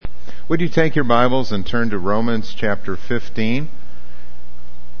Would you take your Bibles and turn to Romans chapter 15?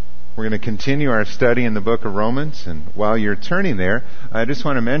 We're going to continue our study in the book of Romans, and while you're turning there, I just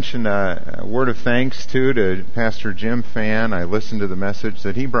want to mention a word of thanks to Pastor Jim Fan. I listened to the message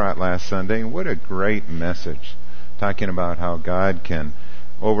that he brought last Sunday, and what a great message, talking about how God can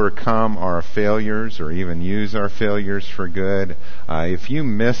overcome our failures or even use our failures for good. If you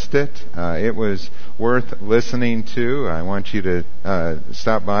missed it, it was worth listening to. I want you to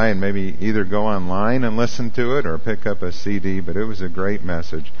stop by and maybe either go online and listen to it or pick up a CD, but it was a great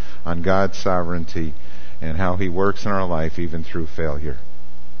message on God's sovereignty and how He works in our life even through failure.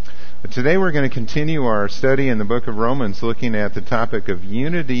 But today we're going to continue our study in the book of Romans looking at the topic of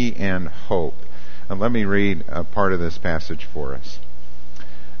unity and hope. And let me read a part of this passage for us.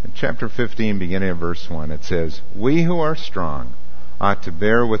 In chapter 15, beginning at verse 1, it says, "We who are strong ought to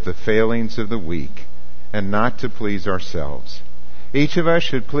bear with the failings of the weak and not to please ourselves. Each of us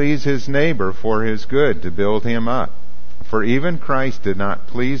should please his neighbor for his good, to build him up. For even Christ did not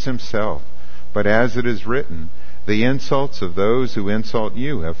please himself, but as it is written, the insults of those who insult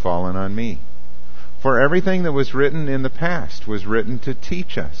you have fallen on me. For everything that was written in the past was written to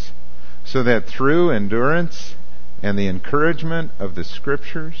teach us, so that through endurance and the encouragement of the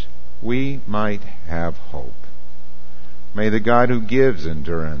Scriptures, we might have hope. May the God who gives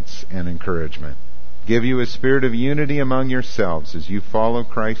endurance and encouragement give you a spirit of unity among yourselves as you follow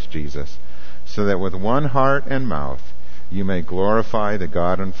Christ Jesus, so that with one heart and mouth you may glorify the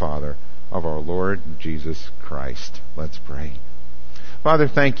God and Father of our Lord Jesus Christ." Let's pray. Father,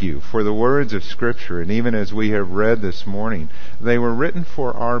 thank you for the words of Scripture, and even as we have read this morning, they were written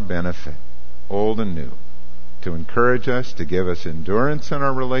for our benefit, old and new, to encourage us, to give us endurance in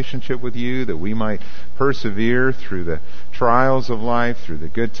our relationship with you, that we might persevere through the trials of life, through the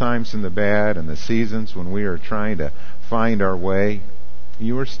good times and the bad, and the seasons when we are trying to find our way.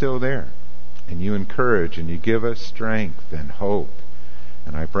 You are still there, and you encourage, and you give us strength and hope.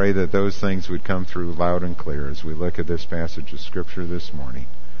 And I pray that those things would come through loud and clear as we look at this passage of Scripture this morning.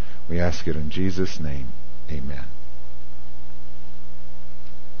 We ask it in Jesus' name. Amen.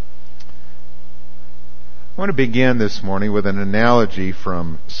 I want to begin this morning with an analogy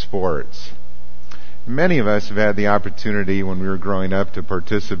from sports. Many of us have had the opportunity when we were growing up to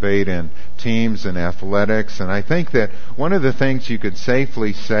participate in teams and athletics, and I think that one of the things you could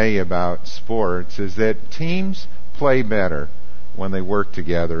safely say about sports is that teams play better when they work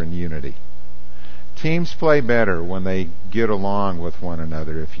together in unity. Teams play better when they get along with one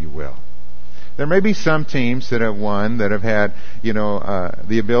another, if you will. There may be some teams that have won that have had,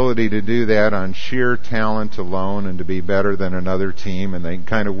 the ability to do that on sheer talent alone and to be better than another team, and they can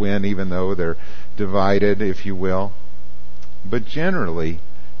kind of win even though they're divided, if you will. But generally,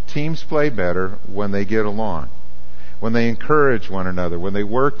 teams play better when they get along, when they encourage one another, when they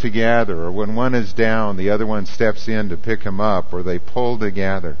work together, or when one is down, the other one steps in to pick him up, or they pull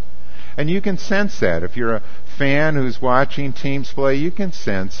together. And you can sense that. If you're a fan who's watching teams play, you can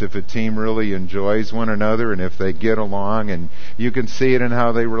sense if a team really enjoys one another and if they get along, and you can see it in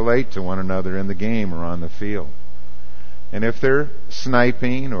how they relate to one another in the game or on the field. And if they're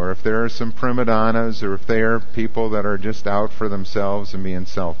sniping, or if there are some prima donnas, or if they are people that are just out for themselves and being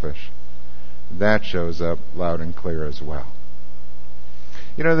selfish, that shows up loud and clear as well.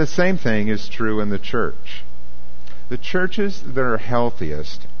 The same thing is true in the church. The churches that are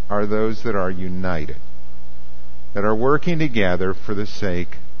healthiest are those that are united, that are working together for the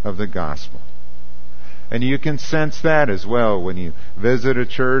sake of the gospel. And you can sense that as well when you visit a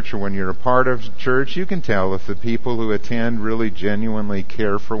church or when you're a part of a church. You can tell if the people who attend really genuinely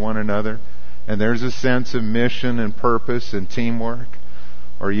care for one another, and there's a sense of mission and purpose and teamwork.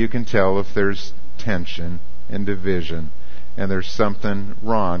 Or you can tell if there's tension and division and there's something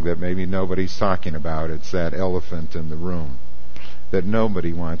wrong that maybe nobody's talking about. It's that elephant in the room that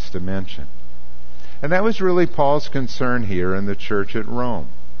nobody wants to mention. And that was really Paul's concern here in the church at Rome.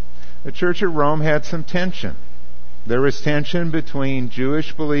 The church at Rome had some tension. There was tension between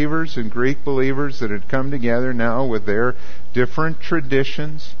Jewish believers and Greek believers that had come together now with their different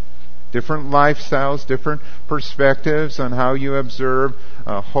traditions, different lifestyles, different perspectives on how you observe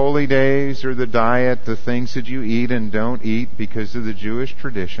holy days or the diet, the things that you eat and don't eat because of the Jewish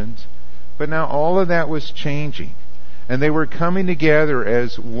traditions. But now all of that was changing. And they were coming together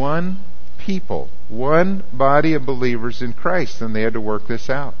as one people, one body of believers in Christ, and they had to work this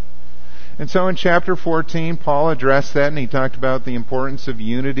out. And so in chapter 14, Paul addressed that, and he talked about the importance of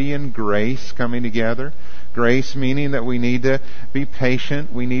unity and grace coming together. Grace meaning that we need to be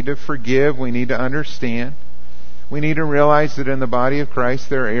patient, we need to forgive, we need to understand. We need to realize that in the body of Christ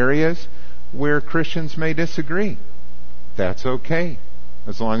there are areas where Christians may disagree. That's okay.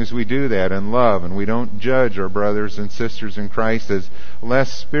 as long as we do that in love and we don't judge our brothers and sisters in Christ as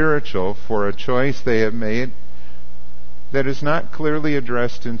less spiritual for a choice they have made that is not clearly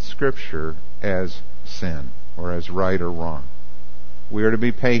addressed in Scripture as sin or as right or wrong. We are to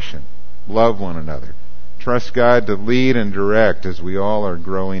be patient, love one another, trust God to lead and direct as we all are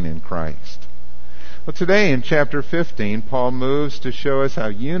growing in Christ. Well, today in chapter 15, Paul moves to show us how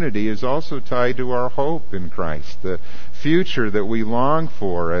unity is also tied to our hope in Christ, the future that we long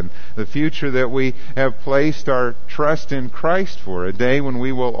for and the future that we have placed our trust in Christ for, a day when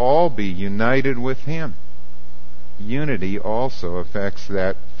we will all be united with Him. Unity also affects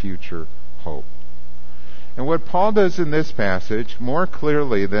that future hope. And what Paul does in this passage, more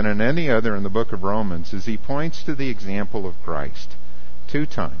clearly than in any other in the book of Romans, is he points to the example of Christ 2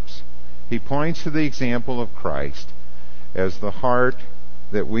 times. He points to the example of Christ as the heart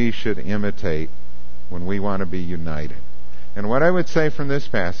that we should imitate when we want to be united. And what I would say from this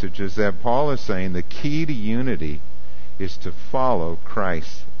passage is that Paul is saying the key to unity is to follow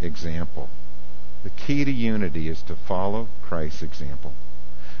Christ's example. The key to unity is to follow Christ's example.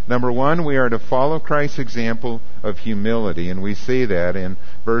 Number 1, we are to follow Christ's example of humility, and we see that in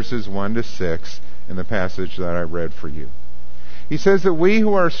verses 1 to 6 in the passage that I read for you. He says that we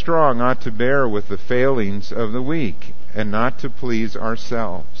who are strong ought to bear with the failings of the weak and not to please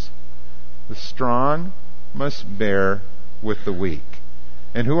ourselves. The strong must bear with the weak.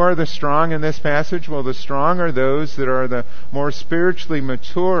 And who are the strong in this passage? Well, the strong are those that are the more spiritually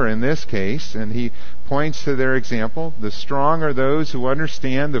mature in this case, and he points to their example. The strong are those who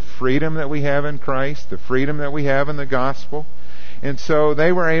understand the freedom that we have in Christ, the freedom that we have in the gospel, and so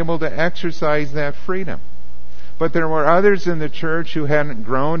they were able to exercise that freedom. But there were others in the church who hadn't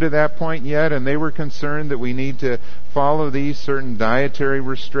grown to that point yet, and they were concerned that we need to follow these certain dietary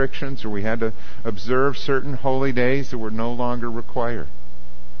restrictions, or we had to observe certain holy days that were no longer required.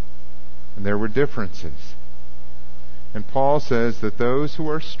 And there were differences. And Paul says that those who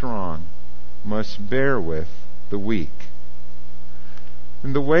are strong must bear with the weak.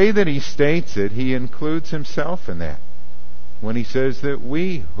 And the way that he states it, he includes himself in that. When he says that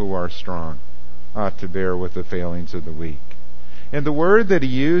we who are strong ought to bear with the failings of the weak. And the word that he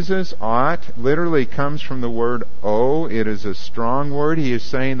uses, ought, literally comes from the word owe. It is a strong word. He is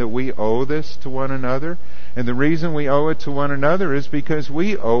saying that we owe this to one another. And the reason we owe it to one another is because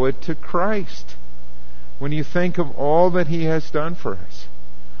we owe it to Christ. When you think of all that He has done for us,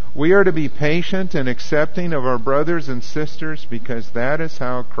 we are to be patient and accepting of our brothers and sisters because that is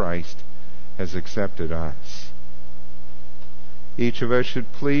how Christ has accepted us. Each of us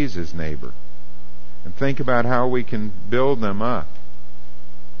should please his neighbor and think about how we can build them up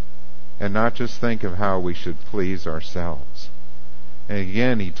and not just think of how we should please ourselves. And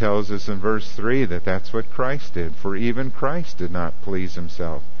again, he tells us in verse 3 that that's what Christ did. For even Christ did not please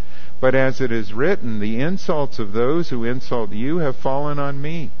himself. But as it is written, the insults of those who insult you have fallen on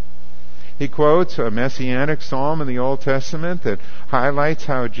me. He quotes a messianic psalm in the Old Testament that highlights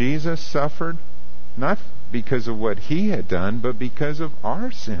how Jesus suffered, not because of what He had done, but because of our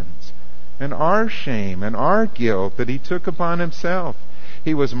sins and our shame and our guilt that He took upon Himself.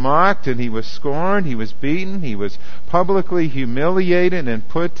 He was mocked and He was scorned. He was beaten. He was publicly humiliated and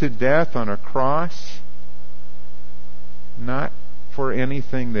put to death on a cross. Not for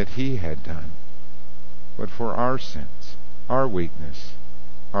anything that He had done, but for our sins, our weakness,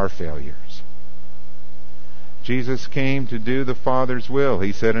 our failures. Jesus came to do the Father's will.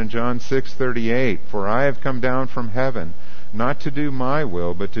 He said in John 6:38, "For I have come down from heaven, not to do my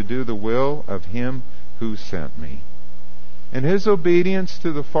will, but to do the will of Him who sent me." And His obedience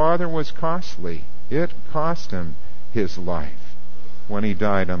to the Father was costly. It cost Him His life when He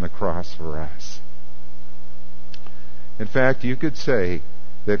died on the cross for us. In fact, you could say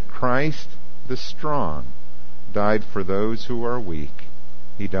that Christ the strong died for those who are weak.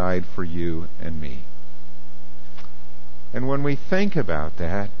 He died for you and me. And when we think about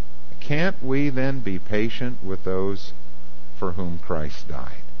that, can't we then be patient with those for whom Christ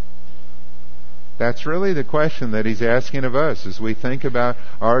died? That's really the question that he's asking of us as we think about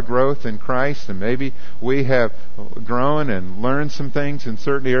our growth in Christ, and maybe we have grown and learned some things in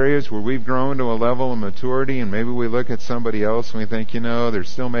certain areas where we've grown to a level of maturity, and maybe we look at somebody else and we think, they're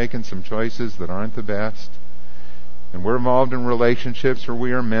still making some choices that aren't the best. And we're involved in relationships where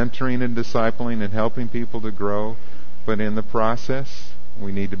we are mentoring and discipling and helping people to grow. But in the process,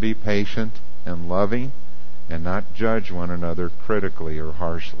 we need to be patient and loving and not judge one another critically or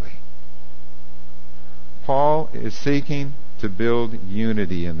harshly. Paul is seeking to build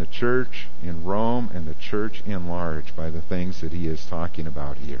unity in the church in Rome and the church in large by the things that he is talking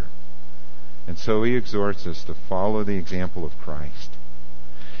about here. And so he exhorts us to follow the example of Christ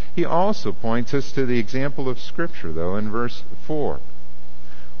He also points us to the example of Scripture, though, in verse 4,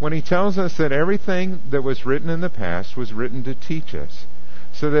 when he tells us that everything that was written in the past was written to teach us,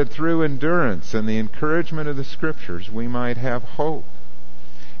 so that through endurance and the encouragement of the Scriptures we might have hope.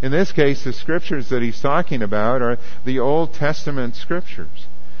 In this case, the Scriptures that he's talking about are the Old Testament Scriptures.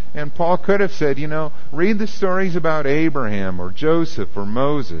 And Paul could have said, read the stories about Abraham or Joseph or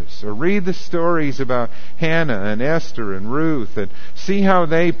Moses, or read the stories about Hannah and Esther and Ruth, and see how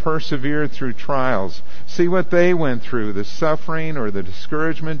they persevered through trials. See what they went through, the suffering or the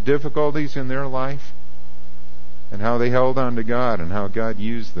discouragement, difficulties in their life, and how they held on to God and how God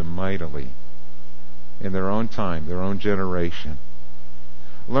used them mightily in their own time, their own generation.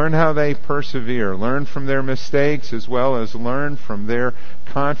 Learn how they persevere. Learn from their mistakes as well as learn from their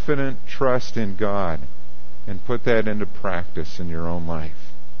confident trust in God, and put that into practice in your own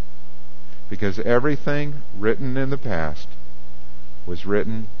life. Because everything written in the past was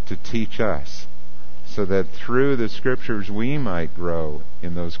written to teach us, so that through the Scriptures we might grow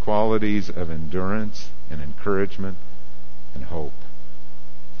in those qualities of endurance and encouragement and hope.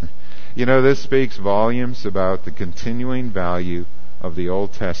 This speaks volumes about the continuing value of the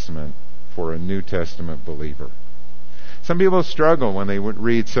Old Testament for a New Testament believer. Some people struggle when they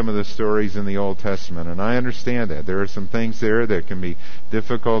read some of the stories in the Old Testament, and I understand that. There are some things there that can be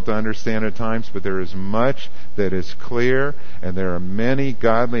difficult to understand at times, but there is much that is clear, and there are many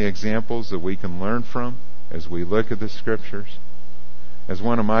godly examples that we can learn from as we look at the Scriptures. As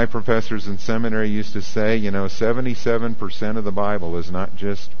one of my professors in seminary used to say, 77% of the Bible is not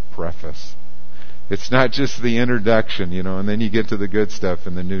just preface. It's not just the introduction, and then you get to the good stuff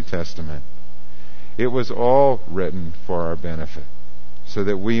in the New Testament. It was all written for our benefit, so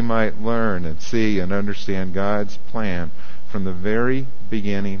that we might learn and see and understand God's plan from the very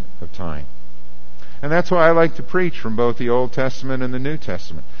beginning of time. And that's why I like to preach from both the Old Testament and the New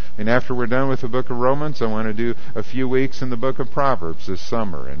Testament. And after we're done with the book of Romans, I want to do a few weeks in the book of Proverbs this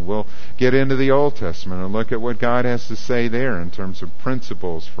summer. And we'll get into the Old Testament and look at what God has to say there in terms of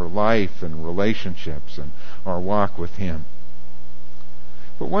principles for life and relationships and our walk with Him.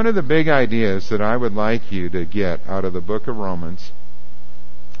 But one of the big ideas that I would like you to get out of the book of Romans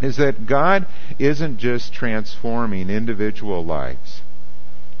is that God isn't just transforming individual lives.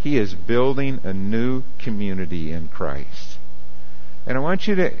 He is building a new community in Christ. And I want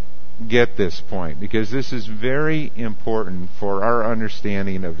you to get this point, because this is very important for our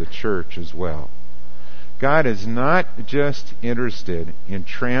understanding of the church as well. God is not just interested in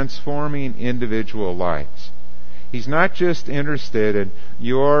transforming individual lives. He's not just interested in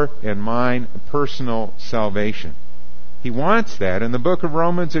your and mine personal salvation. He wants that, and the book of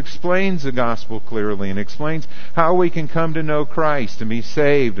Romans explains the gospel clearly and explains how we can come to know Christ and be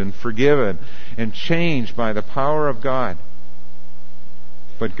saved and forgiven and changed by the power of God.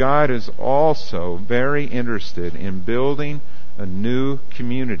 But God is also very interested in building a new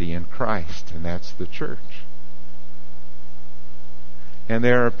community in Christ, and that's the church. And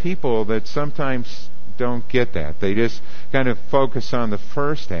there are people that sometimes don't get that. They just kind of focus on the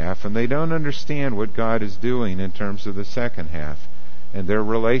first half, and they don't understand what God is doing in terms of the second half and their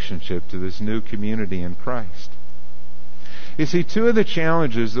relationship to this new community in Christ. You see, two of the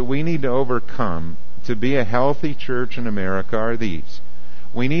challenges that we need to overcome to be a healthy church in America are these.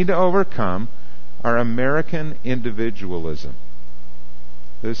 We need to overcome our American individualism.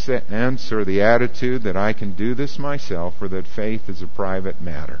 This sense or the attitude that I can do this myself, or that faith is a private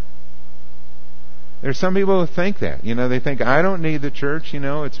matter. There's some people who think that. They think, I don't need the church,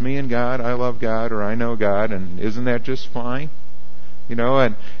 it's me and God, I love God, or I know God, and isn't that just fine?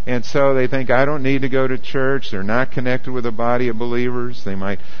 And so they think, I don't need to go to church. They're not connected with a body of believers. They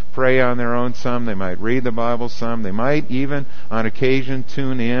might pray on their own some. They might read the Bible some. They might even, on occasion,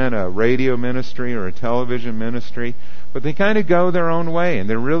 tune in a radio ministry or a television ministry. But they kind of go their own way, and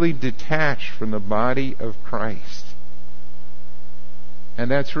they're really detached from the body of Christ.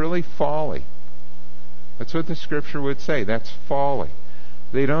 And that's really folly. That's what the Scripture would say. That's folly.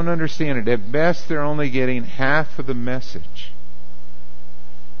 They don't understand it. At best, they're only getting half of the message.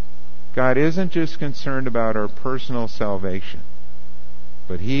 God isn't just concerned about our personal salvation,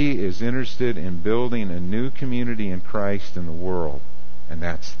 but He is interested in building a new community in Christ in the world, and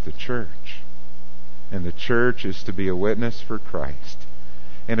that's the church. And the church is to be a witness for Christ.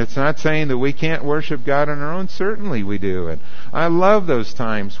 And it's not saying that we can't worship God on our own. Certainly we do. And I love those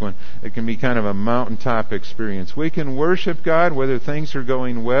times when it can be kind of a mountaintop experience. We can worship God whether things are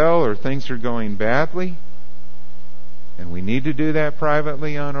going well or things are going badly. And we need to do that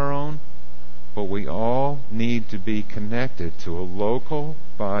privately on our own. But we all need to be connected to a local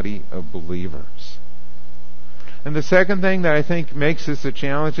body of believers. And the second thing that I think makes this a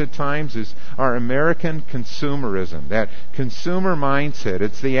challenge at times is our American consumerism, that consumer mindset.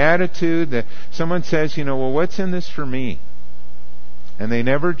 It's the attitude that someone says, well, what's in this for me? And they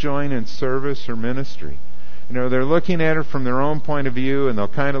never join in service or ministry. They're looking at it from their own point of view, and they'll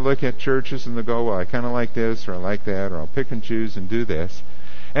kind of look at churches and they'll go, well, I kind of like this, or I like that, or I'll pick and choose and do this.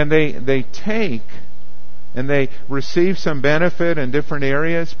 And they take and they receive some benefit in different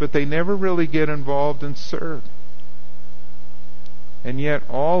areas, but they never really get involved and serve. And yet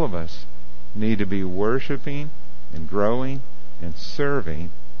all of us need to be worshiping and growing and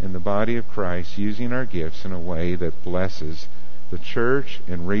serving in the body of Christ, using our gifts in a way that blesses the church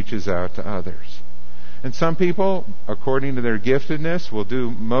and reaches out to others. And some people, according to their giftedness, will do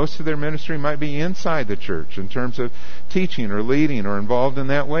most of their ministry might be inside the church in terms of teaching or leading or involved in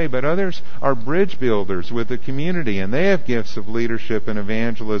that way. But others are bridge builders with the community, and they have gifts of leadership and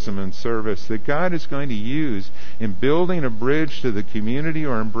evangelism and service that God is going to use in building a bridge to the community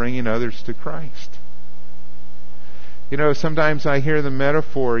or in bringing others to Christ. Sometimes I hear the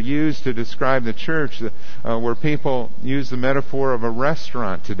metaphor used to describe the church where people use the metaphor of a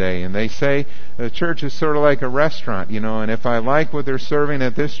restaurant today. And they say the church is sort of like a restaurant, and if I like what they're serving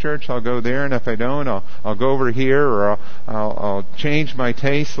at this church, I'll go there. And if I don't, I'll go over here, or I'll change my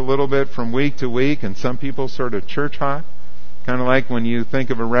taste a little bit from week to week. And some people sort of church hop. Kind of like when you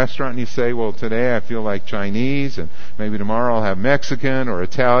think of a restaurant and you say, well, today I feel like Chinese, and maybe tomorrow I'll have Mexican or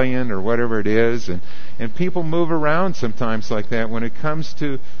Italian or whatever it is. And people move around sometimes like that when it comes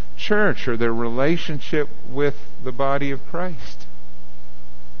to church or their relationship with the body of Christ.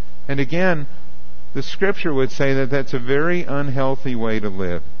 And again, the Scripture would say that that's a very unhealthy way to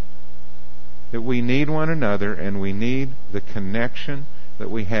live. That we need one another, and we need the connection that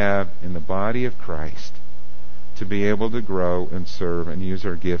we have in the body of Christ to be able to grow and serve and use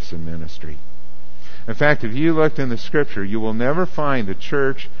our gifts in ministry. In fact, if you looked in the Scripture, you will never find the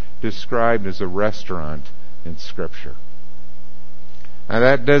church described as a restaurant in Scripture. Now,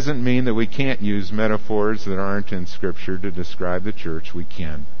 that doesn't mean that we can't use metaphors that aren't in Scripture to describe the church. We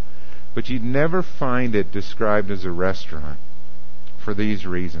can. But you'd never find it described as a restaurant for these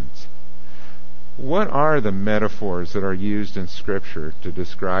reasons. What are the metaphors that are used in Scripture to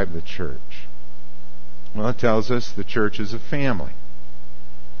describe the church? Well, it tells us the church is a family.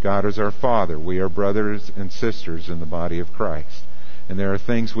 God is our Father. We are brothers and sisters in the body of Christ. And there are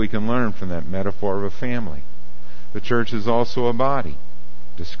things we can learn from that metaphor of a family. The church is also a body.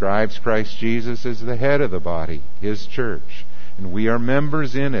 It describes Christ Jesus as the head of the body, His church. And we are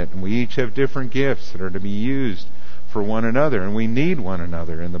members in it, and we each have different gifts that are to be used for one another, and we need one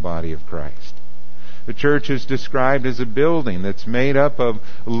another in the body of Christ. The church is described as a building that's made up of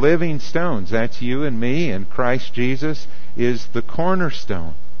living stones. That's you and me, and Christ Jesus is the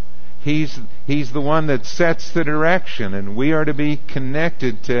cornerstone. He's the one that sets the direction, and we are to be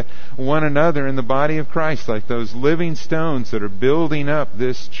connected to one another in the body of Christ, like those living stones that are building up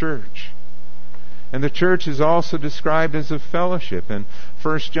this church. And the church is also described as a fellowship. In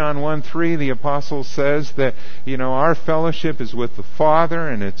 1 John 1:3, the apostle says that, our fellowship is with the Father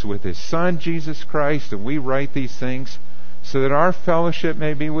and it's with His Son, Jesus Christ, and we write these things so that our fellowship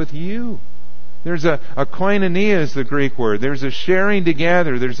may be with you. There's a koinonia is the Greek word. There's a sharing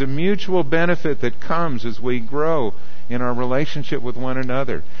together. There's a mutual benefit that comes as we grow in our relationship with one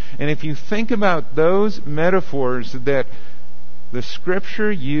another. And if you think about those metaphors that the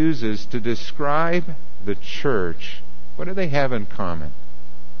Scripture uses to describe the church, what do they have in common?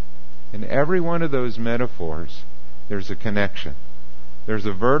 In every one of those metaphors, there's a connection. There's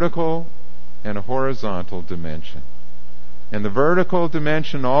a vertical and a horizontal dimension. And the vertical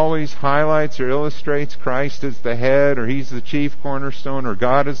dimension always highlights or illustrates Christ as the head, or He's the chief cornerstone, or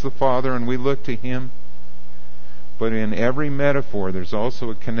God is the Father, and we look to Him. But in every metaphor, there's also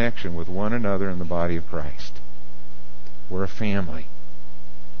a connection with one another in the body of Christ. We're a family.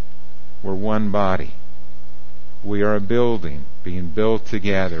 We're one body. We are a building being built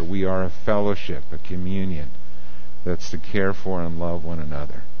together. We are a fellowship, a communion that's to care for and love one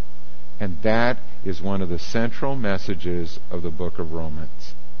another. And that is one of the central messages of the book of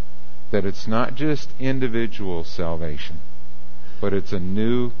Romans. That it's not just individual salvation, but it's a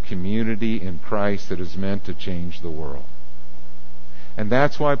new community in Christ that is meant to change the world. And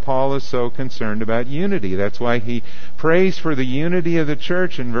that's why Paul is so concerned about unity. That's why he prays for the unity of the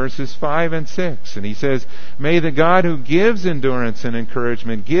church in verses 5 and 6. And he says, "May the God who gives endurance and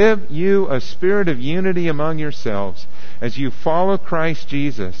encouragement give you a spirit of unity among yourselves as you follow Christ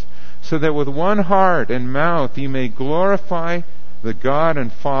Jesus, so that with one heart and mouth you may glorify the God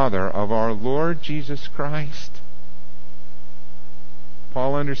and Father of our Lord Jesus Christ."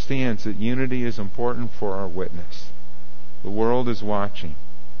 Paul understands that unity is important for our witness. The world is watching,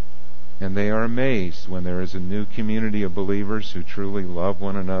 and they are amazed when there is a new community of believers who truly love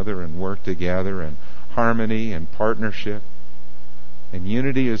one another and work together in harmony and partnership. And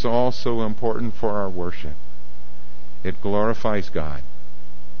unity is also important for our worship. It glorifies God.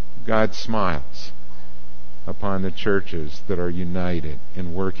 God smiles upon the churches that are united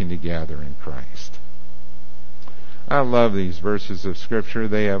in working together in Christ. I love these verses of Scripture.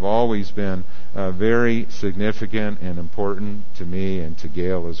 They have always been very significant and important to me and to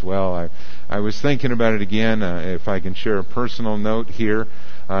Gail as well. I was thinking about it again, if I can share a personal note here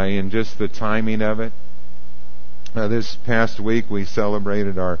in just the timing of it. This past week we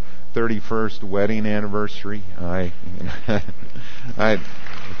celebrated our 31st wedding anniversary. I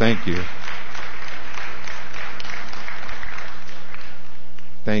thank you.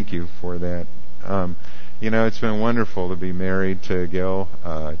 Thank you for that. It's been wonderful to be married to Gil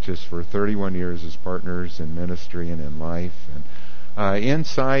just for 31 years as partners in ministry and in life. And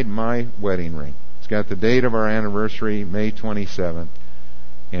inside my wedding ring, it's got the date of our anniversary, May 27th,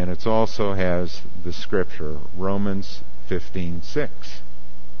 and it also has the scripture, Romans 15:6.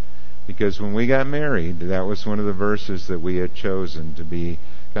 Because when we got married, that was one of the verses that we had chosen to be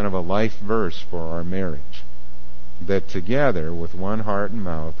kind of a life verse for our marriage. That together, with one heart and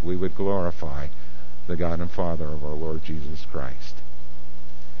mouth, we would glorify the God and Father of our Lord Jesus Christ.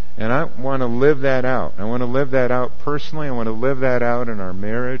 And I want to live that out. I want to live that out personally. I want to live that out in our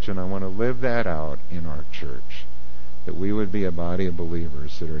marriage, and I want to live that out in our church. That we would be a body of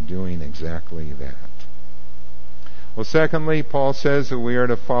believers that are doing exactly that. Well, secondly, Paul says that we are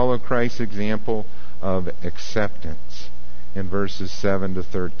to follow Christ's example of acceptance in verses 7 to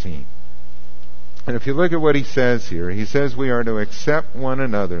 13. And if you look at what he says here, he says we are to accept one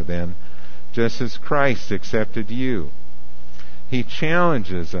another then, just as Christ accepted you. He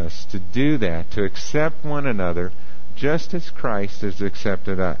challenges us to do that, to accept one another just as Christ has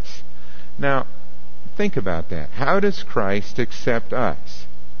accepted us. Now, think about that. How does Christ accept us?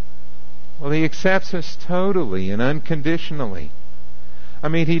 Well, He accepts us totally and unconditionally. I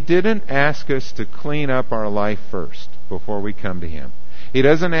mean, He didn't ask us to clean up our life first before we come to Him. He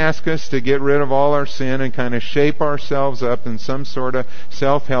doesn't ask us to get rid of all our sin and kind of shape ourselves up in some sort of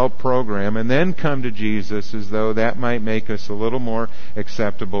self-help program and then come to Jesus as though that might make us a little more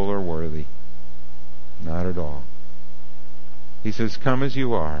acceptable or worthy. Not at all. He says, come as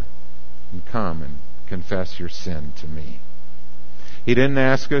you are, and come and confess your sin to me. He didn't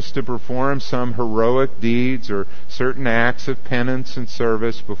ask us to perform some heroic deeds or certain acts of penance and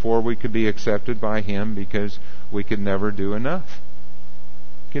service before we could be accepted by Him, because we could never do enough.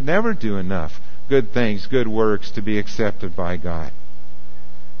 Could never do enough good things, good works to be accepted by God.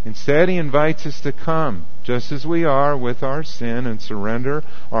 Instead, He invites us to come just as we are with our sin and surrender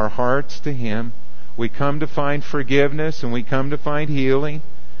our hearts to Him. We come to find forgiveness and we come to find healing,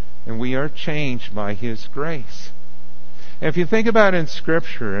 and we are changed by His grace. And if you think about it in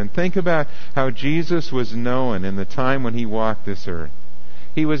Scripture and think about how Jesus was known in the time when He walked this earth,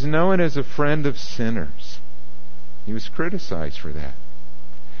 He was known as a friend of sinners. He was criticized for that.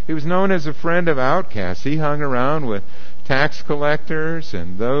 He was known as a friend of outcasts. He hung around with tax collectors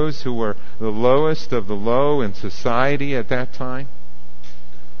and those who were the lowest of the low in society at that time.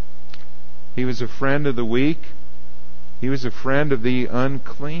 He was a friend of the weak. He was a friend of the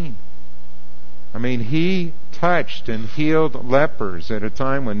unclean. I mean, He touched and healed lepers at a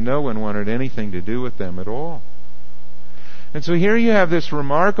time when no one wanted anything to do with them at all. And so here you have this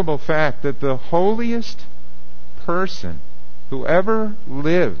remarkable fact that the holiest person who ever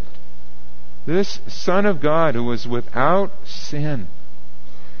lived, this Son of God who was without sin,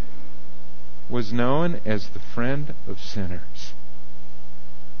 was known as the friend of sinners.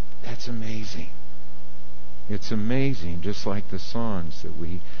 That's amazing. It's amazing, just like the songs that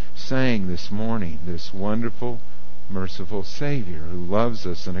we sang this morning, this wonderful, merciful Savior who loves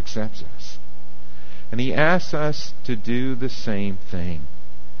us and accepts us. And He asks us to do the same thing,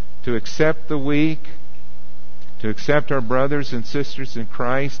 to accept the weak, to accept our brothers and sisters in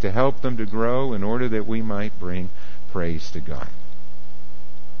Christ, to help them to grow in order that we might bring praise to God.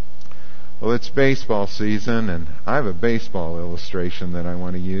 Well, it's baseball season, and I have a baseball illustration that I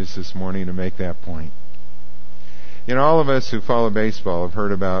want to use this morning to make that point. You know, all of us who follow baseball have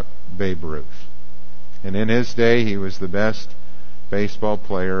heard about Babe Ruth. And in his day, he was the best baseball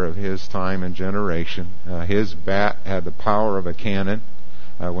player of his time and generation. His bat had the power of a cannon.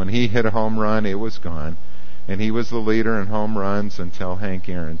 When he hit a home run, it was gone. And he was the leader in home runs until Hank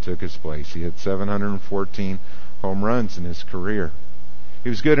Aaron took his place. He had 714 home runs in his career. He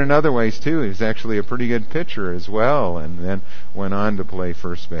was good in other ways too. He was actually a pretty good pitcher as well, and then went on to play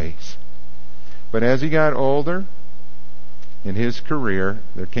first base. But as he got older in his career,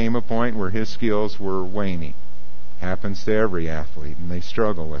 there came a point where his skills were waning. Happens to every athlete, and they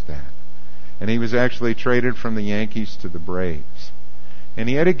struggle with that. And he was actually traded from the Yankees to the Braves. And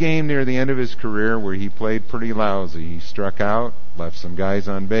he had a game near the end of his career where he played pretty lousy. He struck out, left some guys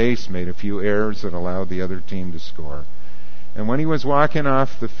on base, made a few errors that allowed the other team to score. And when he was walking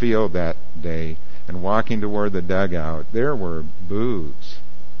off the field that day and walking toward the dugout, there were boos.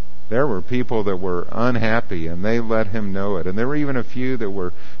 There were people that were unhappy, and they let him know it. And there were even a few that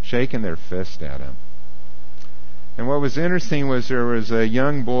were shaking their fist at him. And what was interesting was there was a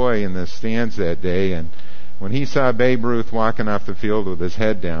young boy in the stands that day, and when he saw Babe Ruth walking off the field with his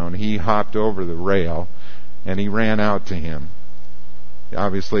head down, he hopped over the rail and he ran out to him.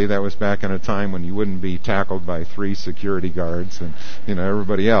 Obviously, that was back in a time when you wouldn't be tackled by 3 security guards and,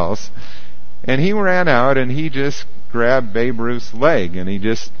 everybody else. And he ran out and he just grabbed Babe Ruth's leg and he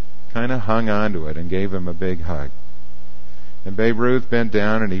just kind of hung onto it and gave him a big hug. And Babe Ruth bent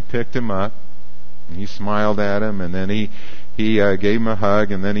down and he picked him up and he smiled at him, and then he gave him a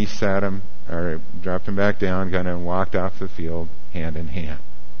hug, and then he dropped him back down, kind of walked off the field hand in hand.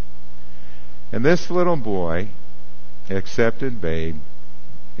 And this little boy accepted Babe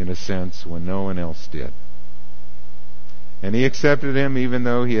in a sense when no one else did. And he accepted him even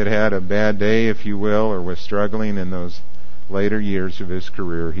though he had had a bad day, if you will, or was struggling in those later years of his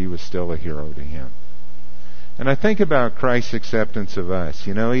career. He was still a hero to him. And I think about Christ's acceptance of us.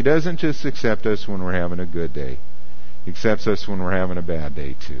 He doesn't just accept us when we're having a good day. He accepts us when we're having a bad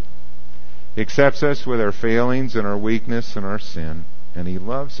day too. He accepts us with our failings and our weakness and our sin, and He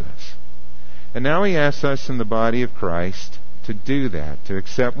loves us. And now He asks us in the body of Christ to do that, to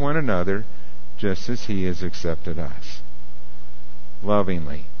accept one another just as He has accepted us.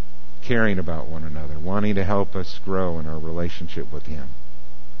 Lovingly, caring about one another, wanting to help us grow in our relationship with Him.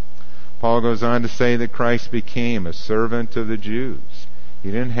 Paul goes on to say that Christ became a servant of the Jews. He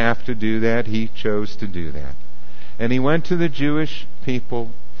didn't have to do that. He chose to do that. And He went to the Jewish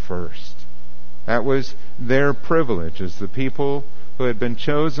people first. That was their privilege as the people who had been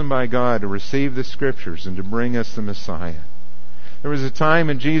chosen by God to receive the Scriptures and to bring us the Messiah. There was a time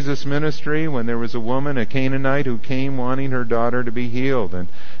in Jesus' ministry when there was a woman, a Canaanite, who came wanting her daughter to be healed. And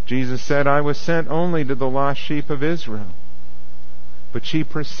Jesus said, "I was sent only to the lost sheep of Israel." But she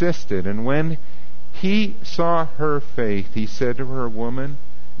persisted, and when He saw her faith, He said to her, "Woman,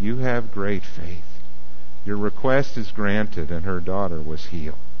 you have great faith. Your request is granted," and her daughter was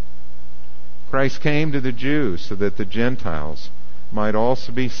healed. Christ came to the Jews so that the Gentiles might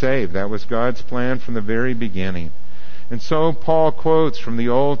also be saved. That was God's plan from the very beginning. And so Paul quotes from the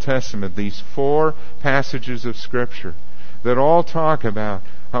Old Testament these 4 passages of Scripture that all talk about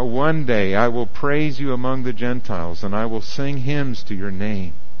how one day I will praise you among the Gentiles and I will sing hymns to your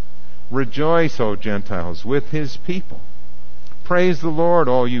name. Rejoice, O Gentiles, with His people. Praise the Lord,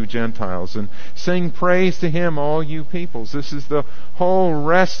 all you Gentiles, and sing praise to Him, all you peoples. This is the whole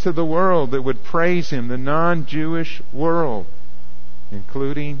rest of the world that would praise Him, the non-Jewish world,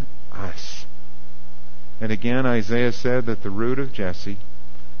 including us. And again, Isaiah said that the root of Jesse,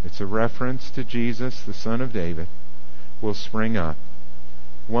 it's a reference to Jesus, the son of David, will spring up.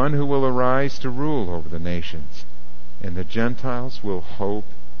 One who will arise to rule over the nations, and the Gentiles will hope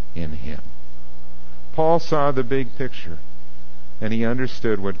in Him. Paul saw the big picture, and he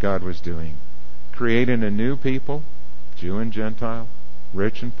understood what God was doing, creating a new people, Jew and Gentile,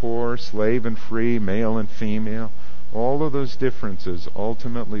 rich and poor, slave and free, male and female. All of those differences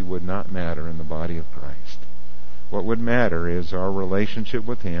ultimately would not matter in the body of Christ. What would matter is our relationship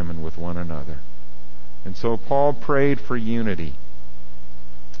with Him and with one another. And so Paul prayed for unity.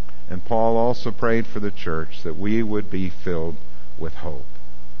 And Paul also prayed for the church that we would be filled with hope.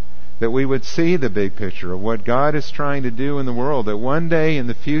 That we would see the big picture of what God is trying to do in the world. That one day in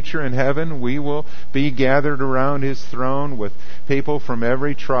the future in heaven we will be gathered around His throne with people from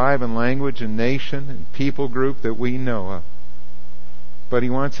every tribe and language and nation and people group that we know of. But He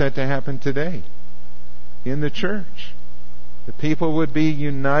wants that to happen today in the church. The people would be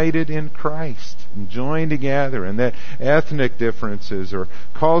united in Christ and joined together, and that ethnic differences or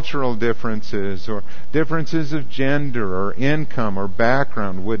cultural differences or differences of gender or income or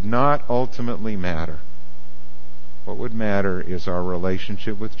background would not ultimately matter. What would matter is our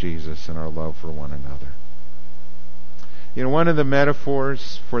relationship with Jesus and our love for one another. One of the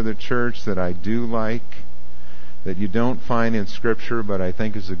metaphors for the church that I do like, that you don't find in Scripture but I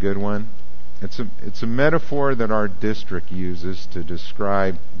think is a good one, it's a metaphor that our district uses to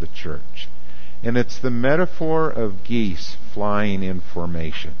describe the church. And it's the metaphor of geese flying in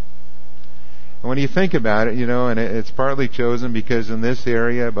formation. And when you think about it, and it's partly chosen because in this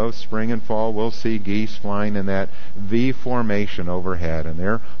area, both spring and fall, we'll see geese flying in that V formation overhead. And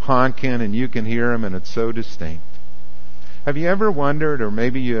they're honking, and you can hear them, and it's so distinct. Have you ever wondered, or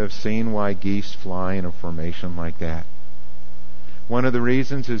maybe you have seen, why geese fly in a formation like that? One of the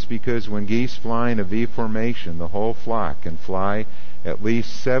reasons is because when geese fly in a V formation, the whole flock can fly at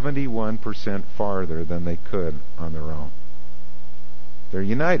least 71% farther than they could on their own. They're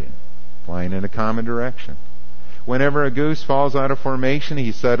united, flying in a common direction. Whenever a goose falls out of formation,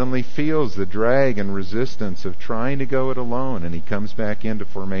 he suddenly feels the drag and resistance of trying to go it alone, and he comes back into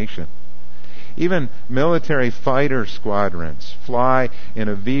formation. Even military fighter squadrons fly in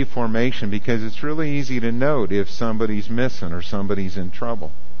a V formation because it's really easy to note if somebody's missing or somebody's in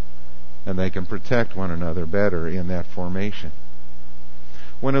trouble. And they can protect one another better in that formation.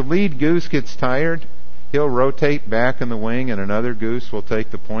 When a lead goose gets tired, he'll rotate back in the wing and another goose will take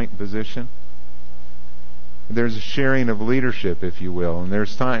the point position. There's a sharing of leadership, if you will, and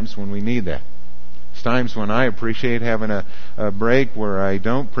there's times when we need that. There's times when I appreciate having a break where I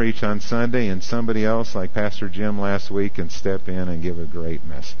don't preach on Sunday and somebody else, like Pastor Jim last week, can step in and give a great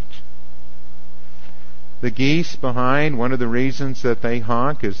message. The geese behind, one of the reasons that they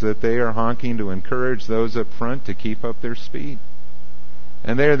honk is that they are honking to encourage those up front to keep up their speed.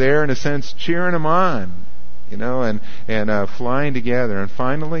 And they're there, in a sense, cheering them on, and flying together. And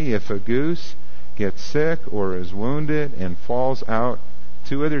finally, if a goose gets sick or is wounded and falls out,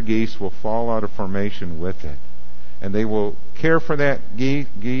 two other geese will fall out of formation with it. And they will care for that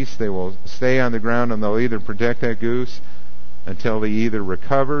geese. They will stay on the ground, and they'll either protect that goose until he either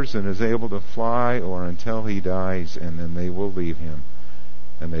recovers and is able to fly, or until he dies, and then they will leave him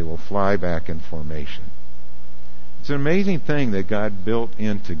and they will fly back in formation. It's an amazing thing that God built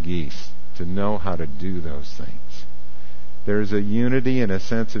into geese to know how to do those things. There's a unity and a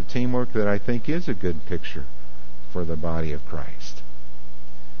sense of teamwork that I think is a good picture for the body of Christ.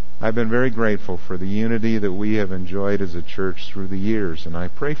 I've been very grateful for the unity that we have enjoyed as a church through the years, and I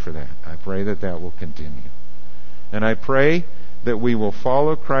pray for that. I pray that that will continue. And I pray that we will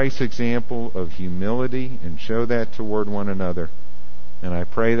follow Christ's example of humility and show that toward one another. And I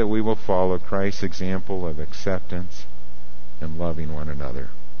pray that we will follow Christ's example of acceptance and loving one another.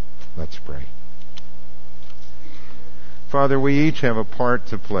 Let's pray. Father, we each have a part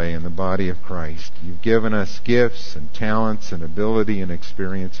to play in the body of Christ. You've given us gifts and talents and ability and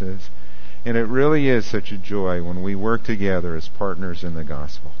experiences. And it really is such a joy when we work together as partners in the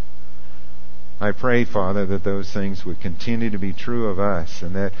gospel. I pray, Father, that those things would continue to be true of us,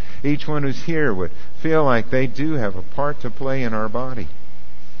 and that each one who's here would feel like they do have a part to play in our body.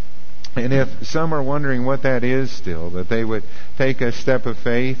 And if some are wondering what that is still, that they would take a step of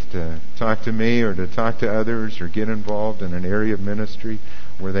faith to talk to me or to talk to others or get involved in an area of ministry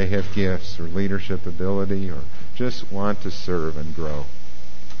where they have gifts or leadership ability or just want to serve and grow.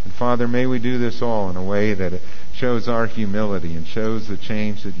 And Father, may we do this all in a way that it shows our humility and shows the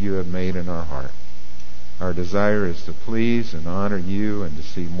change that you have made in our heart. Our desire is to please and honor you and to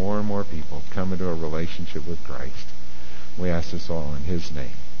see more and more people come into a relationship with Christ. We ask this all in his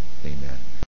name. Amen.